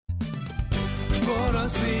for a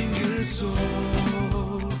single soul.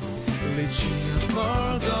 Reaching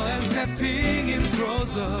further and stepping in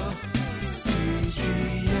closer.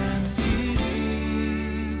 CGNTV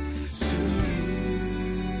to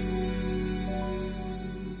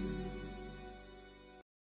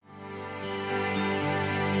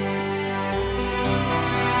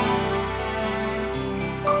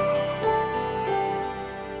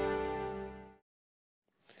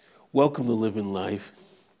Welcome to Living Life.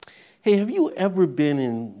 Hey, have you ever been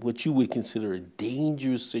in what you would consider a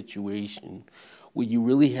dangerous situation where you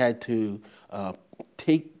really had to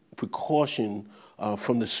take precaution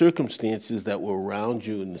from the circumstances that were around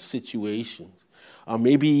you in the situations?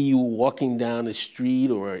 Maybe you were walking down the street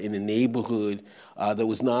or in a neighborhood that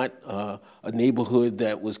was not a neighborhood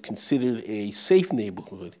that was considered a safe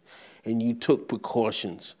neighborhood, and you took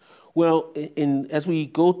precautions. Well, as we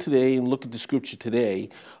go today and look at the scripture today,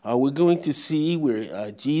 we're going to see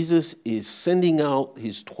where Jesus is sending out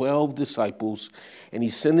his 12 disciples, and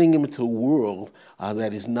he's sending them into a world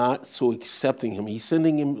that is not so accepting him. He's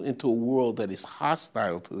sending them into a world that is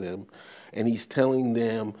hostile to them, and he's telling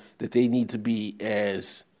them that they need to be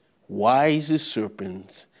as wise as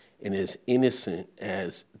serpents and as innocent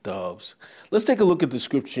as doves. Let's take a look at the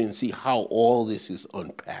scripture and see how all this is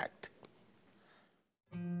unpacked.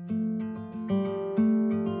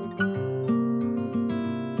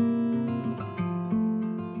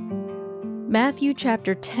 Matthew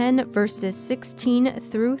chapter 10, verses 16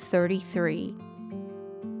 through 33.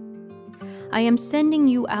 I am sending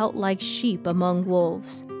you out like sheep among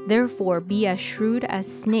wolves. Therefore be as shrewd as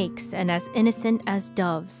snakes and as innocent as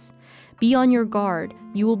doves. Be on your guard.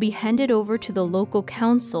 You will be handed over to the local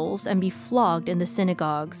councils and be flogged in the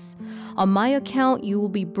synagogues. On my account you will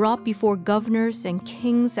be brought before governors and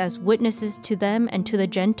kings as witnesses to them and to the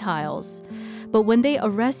Gentiles. But when they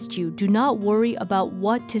arrest you, do not worry about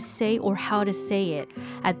what to say or how to say it.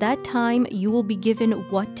 At that time, you will be given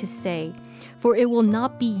what to say. For it will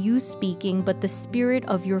not be you speaking, but the Spirit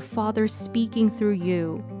of your Father speaking through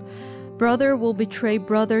you. Brother will betray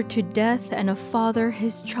brother to death, and a father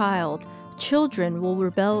his child. Children will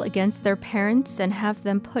rebel against their parents and have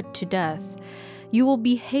them put to death. You will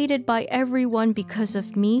be hated by everyone because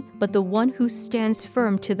of me, but the one who stands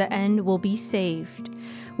firm to the end will be saved.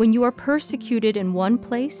 When you are persecuted in one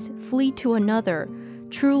place, flee to another.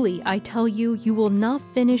 Truly, I tell you, you will not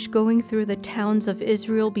finish going through the towns of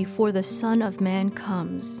Israel before the Son of Man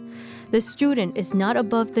comes. The student is not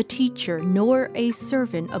above the teacher, nor a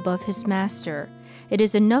servant above his master. It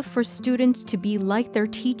is enough for students to be like their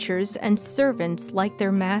teachers and servants like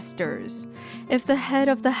their masters. If the head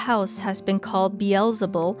of the house has been called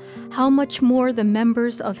Beelzebul, how much more the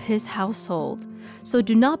members of his household? So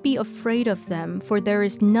do not be afraid of them, for there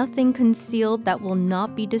is nothing concealed that will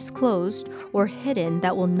not be disclosed, or hidden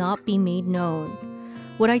that will not be made known.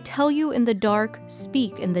 What I tell you in the dark,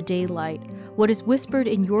 speak in the daylight. What is whispered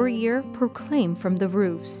in your ear, proclaim from the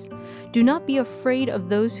roofs. Do not be afraid of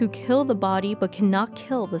those who kill the body but cannot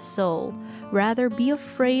kill the soul. Rather, be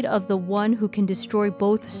afraid of the one who can destroy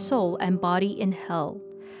both soul and body in hell.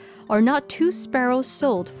 Are not 2 sparrows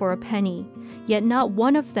sold for a penny? Yet not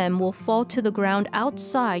one of them will fall to the ground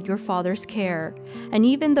outside your Father's care. And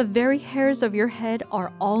even the very hairs of your head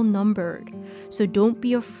are all numbered. So don't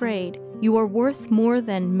be afraid. You are worth more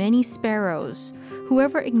than many sparrows.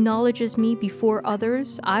 Whoever acknowledges me before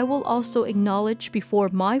others, I will also acknowledge before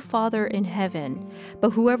my Father in heaven.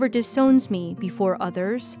 But whoever disowns me before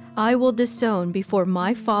others, I will disown before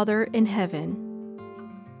my Father in heaven.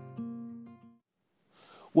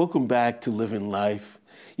 Welcome back to Living Life.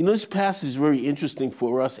 You know, this passage is very interesting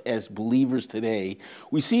for us as believers today.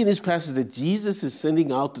 We see in this passage that Jesus is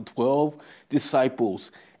sending out the 12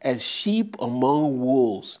 disciples as sheep among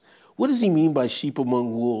wolves. What does he mean by sheep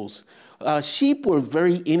among wolves? Sheep were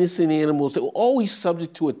very innocent animals. They were always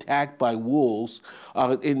subject to attack by wolves,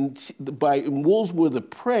 and wolves were the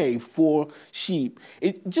prey for sheep.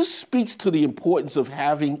 It just speaks to the importance of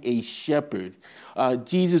having a shepherd,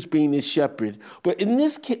 Jesus being the shepherd. But in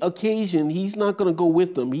this occasion, he's not going to go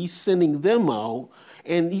with them. He's sending them out,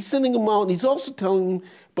 and he's also telling them,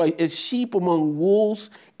 as sheep among wolves,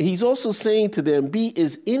 he's also saying to them, be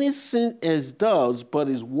as innocent as doves, but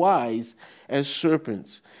as wise as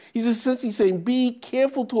serpents. He's essentially saying, be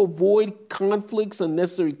careful to avoid conflicts,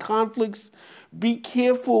 unnecessary conflicts. Be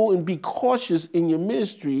careful and be cautious in your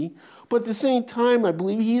ministry. But at the same time, I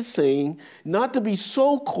believe he is saying not to be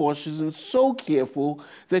so cautious and so careful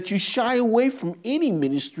that you shy away from any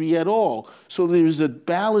ministry at all. So there's a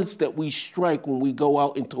balance that we strike when we go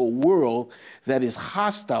out into a world that is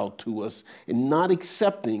hostile to us and not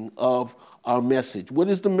accepting of our message. What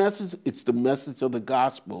is the message? It's the message of the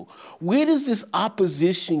gospel. Where does this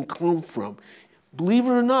opposition come from? Believe it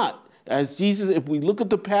or not, as Jesus, if we look at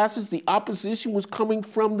the passage, the opposition was coming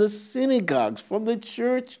from the synagogues, from the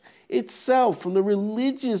church itself, from the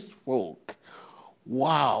religious folk.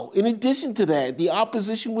 Wow. In addition to that, the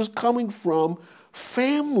opposition was coming from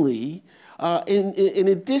family. In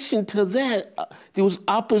addition to that, there was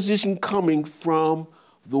opposition coming from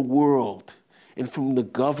the world and from the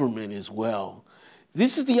government as well.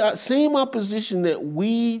 This is the same opposition that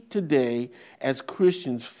we today as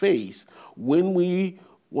Christians face when we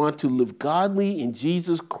want to live godly in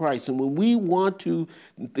Jesus Christ and when we want to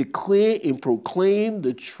declare and proclaim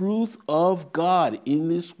the truth of God in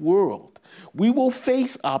this world. We will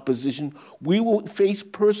face opposition. We will face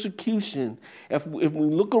persecution. If we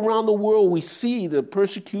look around the world, we see the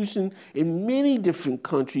persecution in many different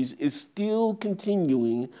countries is still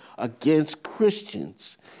continuing against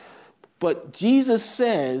Christians. But Jesus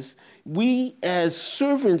says we as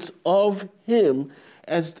servants of him,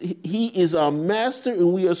 as he is our master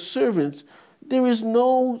and we are servants, there is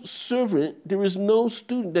no servant, there is no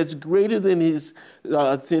student that's greater than his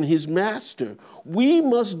master. We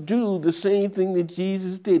must do the same thing that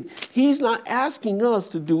Jesus did. He's not asking us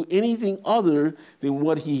to do anything other than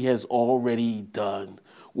what he has already done.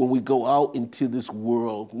 When we go out into this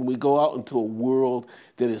world, when we go out into a world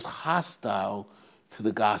that is hostile to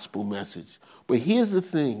the gospel message. But here's the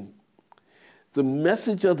thing. The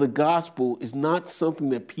message of the gospel is not something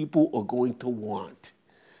that people are going to want.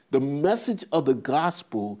 The message of the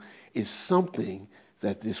gospel is something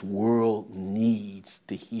that this world needs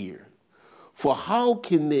to hear. For how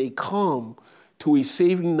can they come to a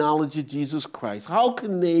saving knowledge of Jesus Christ? How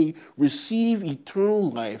can they receive eternal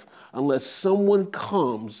life unless someone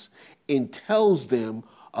comes and tells them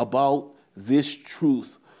about this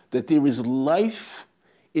truth, that there is life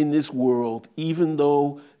in this world, even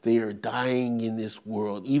though they are dying in this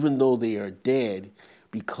world, even though they are dead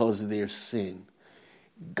because of their sin?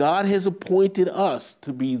 God has appointed us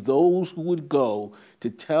to be those who would go to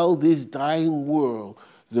tell this dying world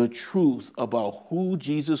the truth about who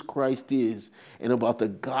Jesus Christ is and about the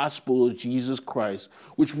gospel of Jesus Christ,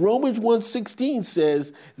 which Romans 1:16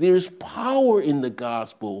 says there's power in the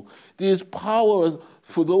gospel. There's power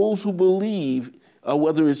for those who believe,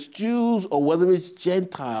 whether it's Jews or whether it's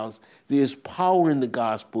Gentiles, there's power in the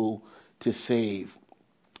gospel to save.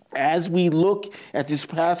 As we look at this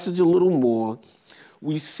passage a little more,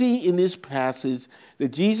 we see in this passage that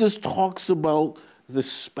Jesus talks about the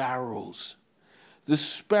sparrows. The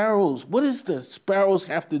sparrows, what does the sparrows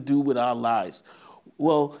have to do with our lives?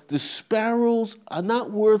 Well, the sparrows are not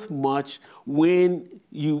worth much when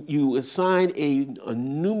you assign a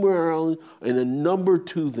numeral and a number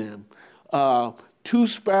to them. 2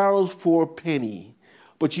 sparrows for a penny.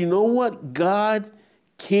 But you know what? God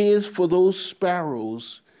cares for those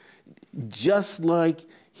sparrows just like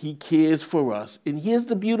he cares for us. And here's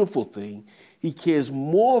the beautiful thing. He cares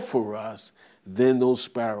more for us than those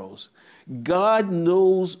sparrows. God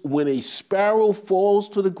knows when a sparrow falls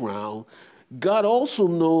to the ground. God also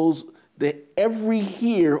knows that every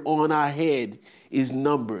hair on our head is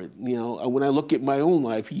numbered. You know, when I look at my own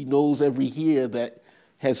life, he knows every hair that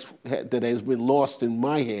has been lost in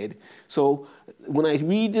my head. So when I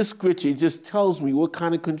read this scripture, it just tells me what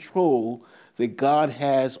kind of control that God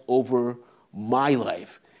has over my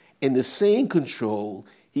life. And the same control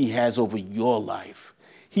he has over your life.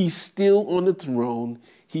 He's still on the throne.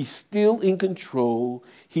 He's still in control.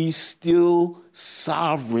 He's still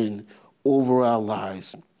sovereign over our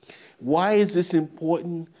lives. Why is this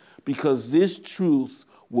important? Because this truth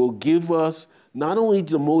will give us not only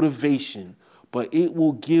the motivation, but it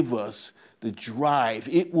will give us the drive.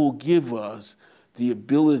 It will give us the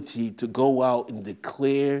ability to go out and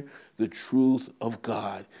declare the truth of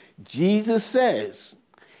God. Jesus says,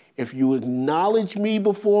 if you acknowledge me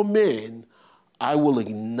before men, I will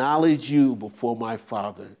acknowledge you before my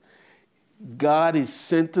Father. God is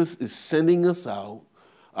sending us out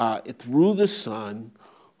through the Son,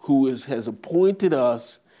 who has appointed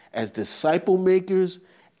us as disciple makers,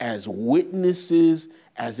 as witnesses,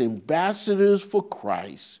 as ambassadors for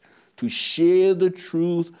Christ, to share the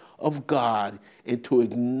truth of God and to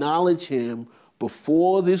acknowledge him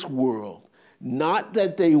before this world. Not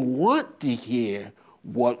that they want to hear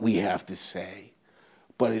what we have to say,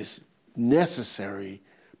 but it's necessary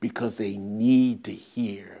because they need to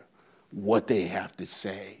hear what they have to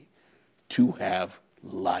say to have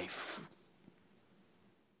life.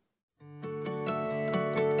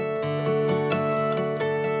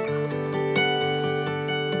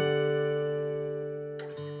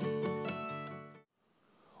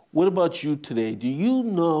 What about you today? Do you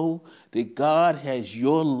know that God has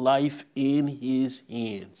your life in his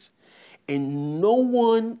hands? And no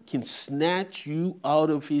one can snatch you out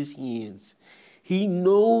of his hands. He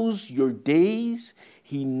knows your days.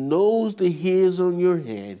 He knows the hairs on your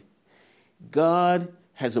head. God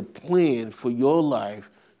has a plan for your life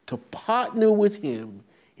to partner with him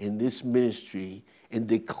in this ministry and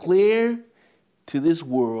declare to this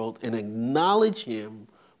world and acknowledge him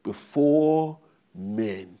before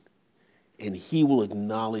men. And he will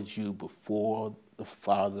acknowledge you before the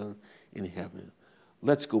Father in heaven.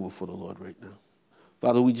 Let's go before the Lord right now.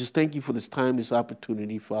 Father, we just thank you for this time, this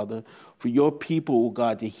opportunity, Father, for your people, oh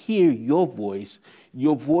God, to hear your voice,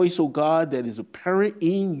 oh God, that is apparent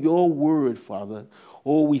in your word, Father.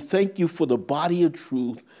 Oh, we thank you for the body of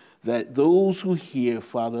truth that those who hear,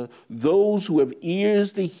 Father, those who have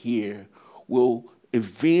ears to hear, will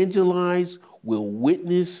evangelize, will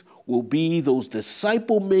witness, will be those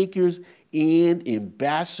disciple makers and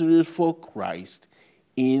ambassadors for Christ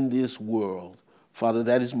in this world. Father,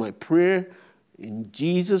 that is my prayer. In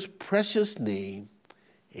Jesus' precious name,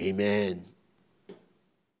 amen.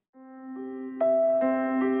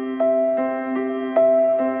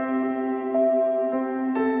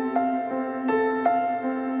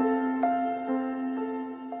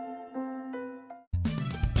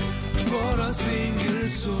 Våra singer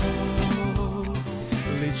så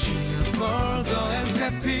Legia för då är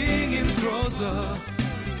stepping in closer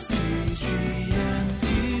CG